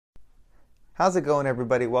How's it going,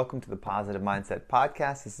 everybody? Welcome to the Positive Mindset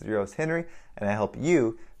Podcast. This is your host, Henry, and I help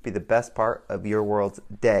you be the best part of your world's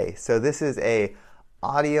day. So this is a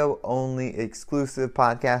audio-only exclusive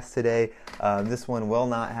podcast today. This one will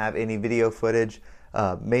not have any video footage,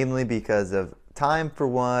 mainly because of time, for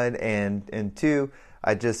one, and two,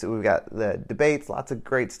 we've got the debates, lots of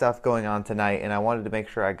great stuff going on tonight, and I wanted to make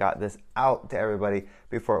sure I got this out to everybody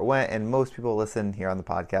before it went, and most people listen here on the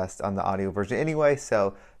podcast on the audio version anyway,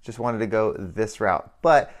 so just wanted to go this route.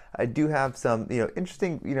 But I do have some,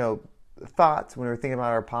 interesting, thoughts when we're thinking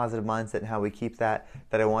about our positive mindset and how we keep that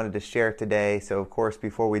I wanted to share today. So of course,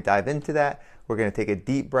 before we dive into that, we're going to take a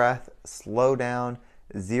deep breath, slow down,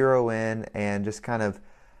 zero in, and just kind of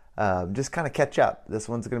catch up. This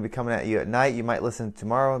one's going to be coming at you at night. You might listen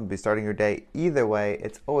tomorrow and be starting your day. Either way,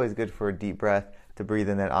 it's always good for a deep breath to breathe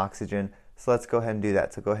in that oxygen. So let's go ahead and do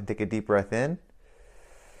that. So go ahead and take a deep breath in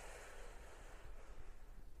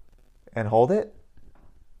and hold it.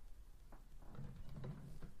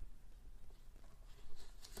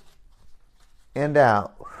 And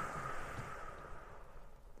out.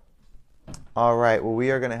 All right, well,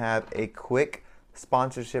 we are going to have a quick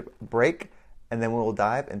sponsorship break, and then we will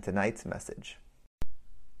dive into tonight's message.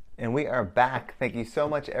 And we are back. Thank you so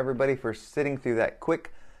much, everybody, for sitting through that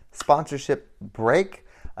quick sponsorship break.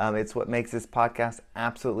 It's what makes this podcast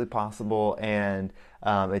absolutely possible, and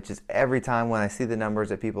it's just every time when I see the numbers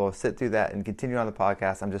that people sit through that and continue on the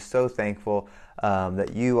podcast, I'm just so thankful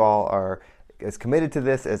that you all are as committed to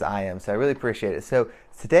this as I am. So I really appreciate it. So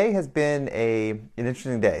today has been an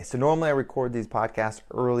interesting day. So normally I record these podcasts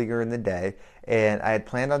earlier in the day, and I had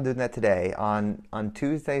planned on doing that today. On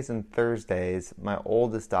Tuesdays and Thursdays, my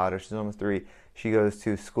oldest daughter, she's almost 3, she goes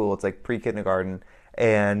to school. It's like pre-kindergarten.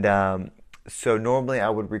 And so normally I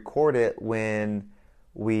would record it when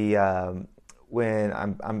I'm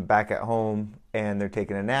back at home and they're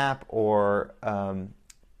taking a nap, or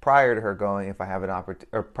prior to her going, if I have an opportunity,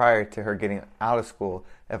 or prior to her getting out of school,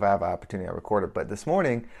 if I have an opportunity, I record it. But this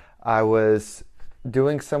morning, I was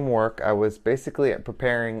doing some work. I was basically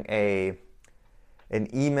preparing an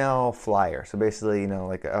email flyer. So basically,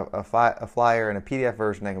 like a flyer and a PDF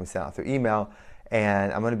version that can be sent out through email.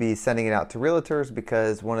 And I'm going to be sending it out to realtors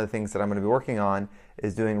because one of the things that I'm going to be working on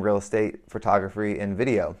is doing real estate photography and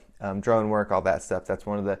video, drone work, all that stuff. That's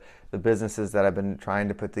one of the businesses that I've been trying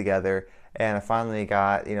to put together. And I finally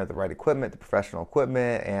got, the right equipment, the professional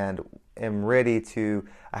equipment, and am ready to,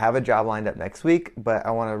 I have a job lined up next week, but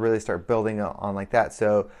I want to really start building on like that.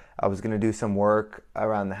 So I was going to do some work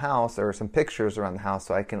around the house, or some pictures around the house,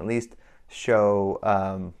 so I can at least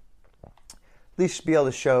show, be able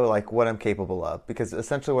to show like what I'm capable of. Because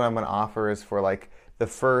essentially what I'm going to offer is for like the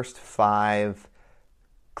first 5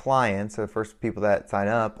 clients, or the first people that sign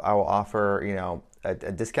up, I will offer, a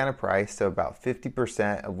discounted price, so about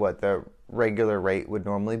 50% of what the regular rate would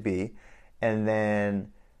normally be, and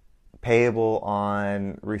then payable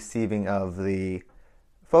on receiving of the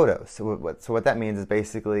photos. So what that means is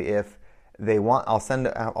basically if they want,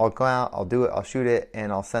 I'll go out, I'll do it, I'll shoot it,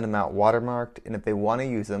 and I'll send them out watermarked, and if they want to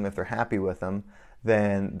use them, if they're happy with them,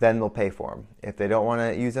 then they'll pay for them. If they don't want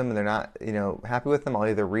to use them and they're not happy with them, I'll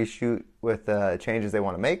either reshoot with the changes they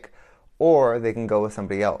want to make, or they can go with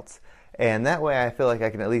somebody else. And that way I feel like I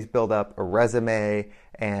can at least build up a resume,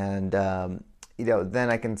 and then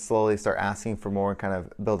I can slowly start asking for more, kind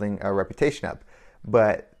of building a reputation up.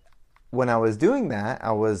 But when I was doing that,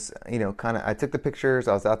 I was, I took the pictures,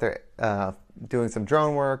 I was out there doing some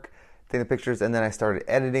drone work, taking the pictures, and then I started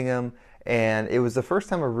editing them. And it was the first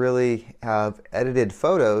time I really have edited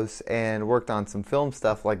photos and worked on some film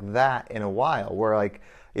stuff like that in a while, where I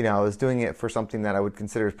was doing it for something that I would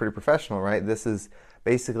consider as pretty professional, right? This is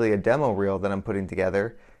basically a demo reel that I'm putting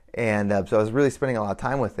together. And so I was really spending a lot of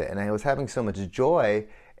time with it, and I was having so much joy,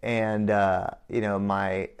 and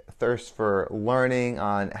my thirst for learning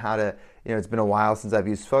on how to, it's been a while since I've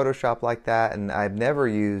used Photoshop like that, and I've never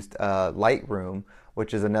used Lightroom,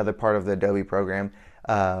 which is another part of the Adobe program.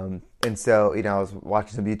 And so, I was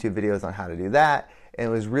watching some YouTube videos on how to do that, and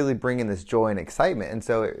it was really bringing this joy and excitement. And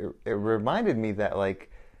so it reminded me that, like,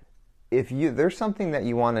 there's something that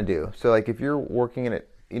you want to do. So, like, if you're working in it,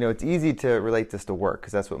 it's easy to relate this to work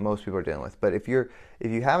because that's what most people are dealing with. But if you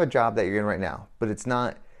have a job that you're in right now, but it's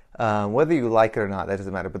not, whether you like it or not, that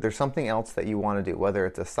doesn't matter. But there's something else that you want to do, whether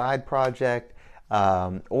it's a side project,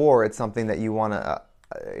 or it's something that you want to,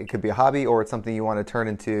 it could be a hobby, or it's something you want to turn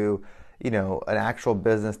into, an actual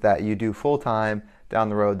business that you do full time down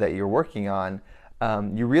the road that you're working on.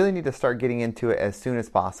 You really need to start getting into it as soon as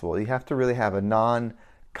possible. You have to really have a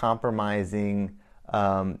non-compromising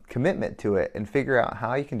commitment to it, and figure out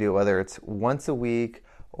how you can do it, whether it's once a week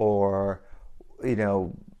or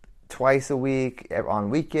 20 twice a week on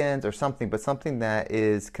weekends or something, but something that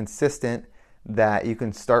is consistent that you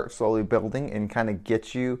can start slowly building and kind of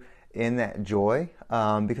get you in that joy.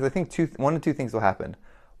 Because I think one of two things will happen.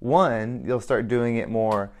 One, you'll start doing it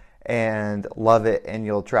more and love it, and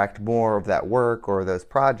you'll attract more of that work or those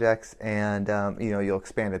projects, and you'll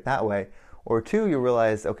expand it that way. Or two, you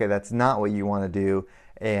realize, okay, that's not what you want to do,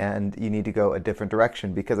 and you need to go a different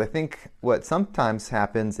direction. Because I think what sometimes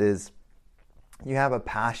happens is you have a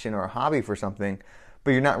passion or a hobby for something, but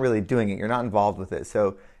you're not really doing it. You're not involved with it.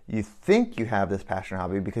 So you think you have this passion or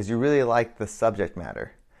hobby because you really like the subject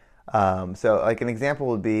matter. So like an example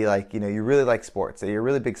would be like, you really like sports. So you're a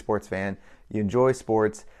really big sports fan. You enjoy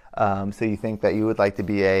sports. So you think that you would like to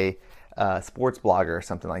be a sports blogger or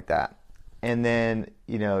something like that. And then,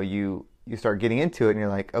 you start getting into it and you're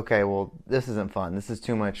like, okay, well, this isn't fun. This is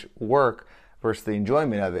too much work versus the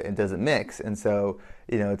enjoyment of it. It doesn't mix. And so,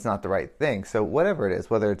 it's not the right thing. So whatever it is,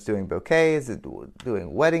 whether it's doing bouquets,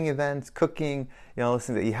 doing wedding events, cooking,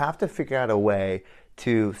 listen, that you have to figure out a way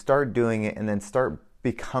to start doing it and then start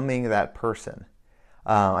becoming that person.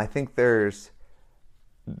 I think there's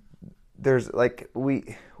like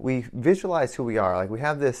we visualize who we are. Like we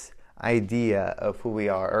have this idea of who we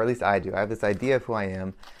are, or at least I do. I have this idea of who I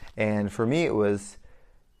am. And for me, it was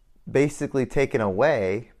basically taken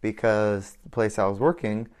away because the place I was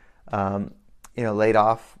working, laid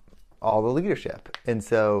off all the leadership. And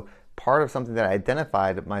so part of something that I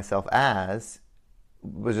identified myself as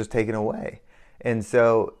was just taken away. And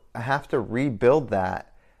so I have to rebuild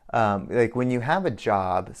that. Like when you have a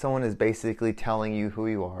job, someone is basically telling you who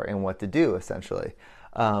you are and what to do, essentially.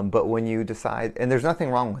 But when you decide, and there's nothing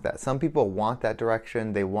wrong with that. Some people want that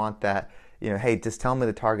direction. They want that, hey, just tell me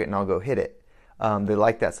the target and I'll go hit it. They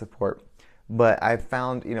like that support. But I've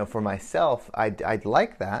found, for myself, I'd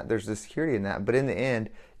like that. There's a security in that. But in the end,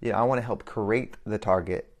 I want to help create the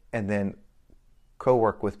target and then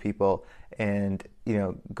co-work with people and,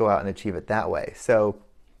 go out and achieve it that way. So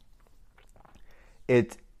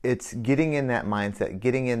it's getting in that mindset,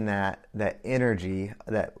 getting in that energy,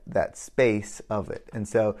 that space of it. And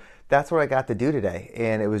so that's what I got to do today.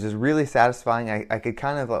 And it was just really satisfying. I could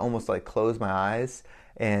kind of almost like close my eyes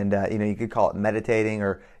and, you could call it meditating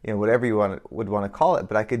or, whatever you would want to call it.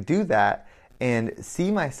 But I could do that and see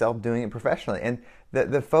myself doing it professionally. And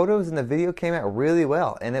the photos and the video came out really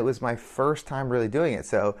well. And it was my first time really doing it.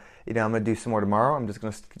 So, I'm going to do some more tomorrow. I'm just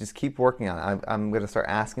going to keep working on it. I'm going to start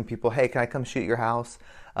asking people, hey, can I come shoot your house?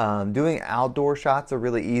 Doing outdoor shots are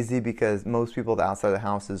really easy because most people outside of the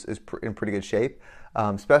house is in pretty good shape.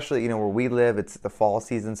 Especially, where we live, it's the fall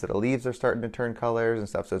season, so the leaves are starting to turn colors and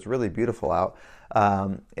stuff. So it's really beautiful out.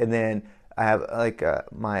 And then I have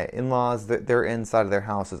my in-laws, their inside of their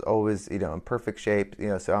house is always, in perfect shape.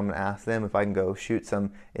 So I'm going to ask them if I can go shoot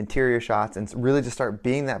some interior shots and really just start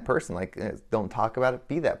being that person. Like, don't talk about it,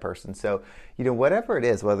 be that person. So, whatever it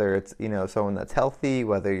is, whether it's, someone that's healthy,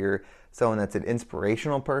 whether you're someone that's an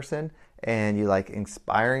inspirational person and you like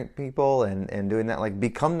inspiring people and doing that, like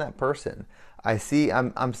become that person. I see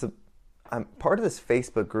I'm part of this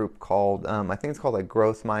Facebook group called, I think it's called like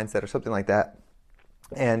Growth Mindset or something like that.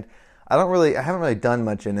 And I haven't really done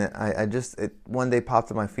much in it. It one day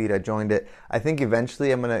popped on my feed. I joined it. I think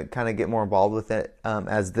eventually I'm going to kind of get more involved with it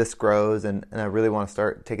as this grows. And I really want to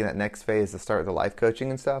start taking that next phase to start the life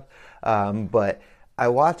coaching and stuff. But I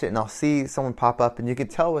watch it and I'll see someone pop up and you can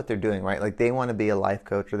tell what they're doing, right? Like they want to be a life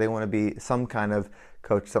coach or they want to be some kind of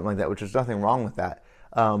coach, something like that, which is nothing wrong with that.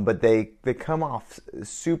 But they come off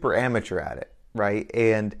super amateur at it, right?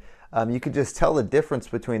 And you can just tell the difference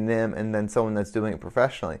between them and then someone that's doing it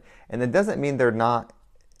professionally. And it doesn't mean they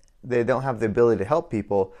don't have the ability to help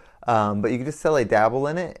people, but you can just tell they dabble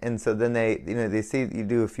in it. And so then they see you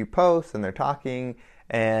do a few posts and they're talking.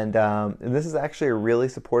 And this is actually a really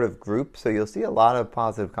supportive group, so you'll see a lot of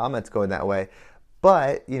positive comments going that way.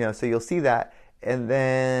 But so you'll see that, and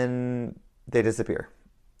then they disappear.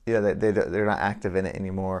 They're not active in it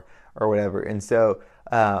anymore or whatever. And so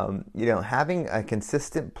having a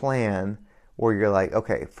consistent plan where you're like,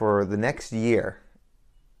 okay, for the next year,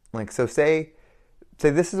 like so say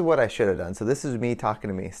this is what I should have done. So this is me talking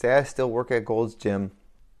to me. Say I still work at Gold's Gym,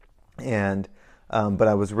 and but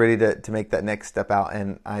I was ready to make that next step out,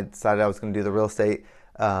 and I decided I was going to do the real estate,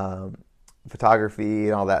 photography,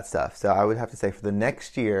 and all that stuff. So I would have to say for the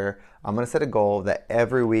next year, I'm going to set a goal that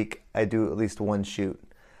every week I do at least one shoot.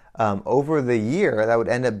 Over the year, that would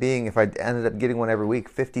end up being, if I ended up getting one every week,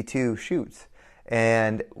 52 shoots.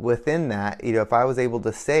 And within that, if I was able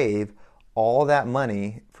to save all that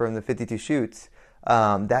money from the 52 shoots,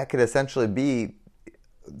 that could essentially be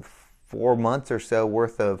 4 months or so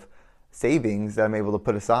worth of savings that I'm able to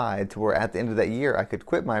put aside to where at the end of that year I could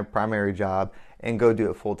quit my primary job and go do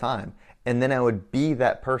it full time. And then I would be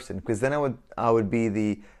that person, because then I would be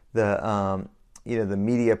the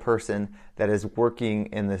media person that is working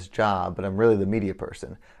in this job, but I'm really the media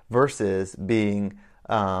person, versus being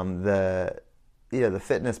the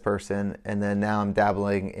fitness person, and then now I'm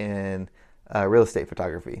dabbling in real estate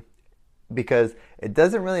photography. Because it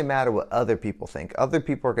doesn't really matter what other people think. Other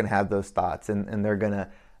people are going to have those thoughts, and they're going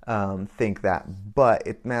to think that. But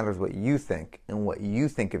it matters what you think and what you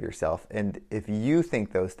think of yourself. And if you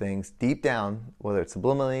think those things deep down, whether it's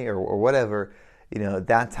subliminally or whatever,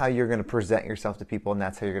 that's how you're going to present yourself to people, and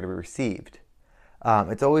that's how you're going to be received.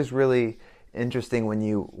 It's always really interesting when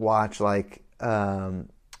you watch, like, where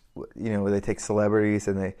they take celebrities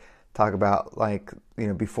and they talk about, like,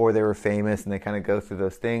 before they were famous, and they kind of go through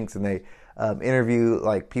those things, and they interview,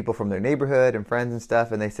 like, people from their neighborhood and friends and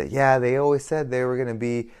stuff, and they say, yeah, they always said they were going to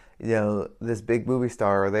be, this big movie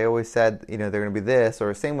star, or they always said, they're going to be this,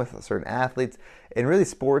 or same with certain athletes. And really,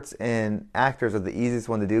 sports and actors are the easiest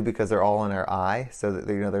one to do because they're all in our eye, so that,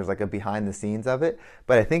 there's like a behind the scenes of it.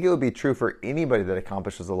 But I think it would be true for anybody that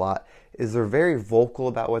accomplishes a lot, is they're very vocal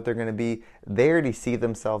about what they're going to be. They already see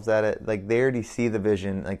themselves at it, like they already see the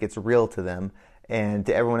vision, like it's real to them. And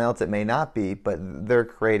to everyone else, it may not be, but they're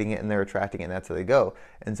creating it and they're attracting it, and that's how they go.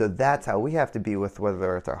 And so that's how we have to be with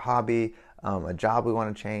whether it's our hobby, a job we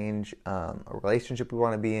want to change, a relationship we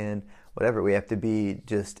want to be in, whatever. We have to be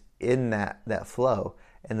just in that flow.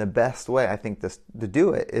 And the best way, I think, to do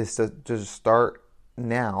it is to just start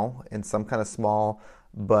now in some kind of small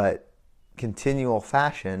but continual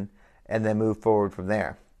fashion, and then move forward from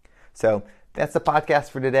there. So that's the podcast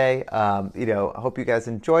for today. I hope you guys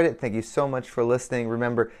enjoyed it. Thank you so much for listening.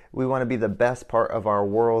 Remember, we want to be the best part of our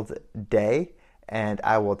world's day, and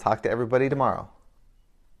I will talk to everybody tomorrow.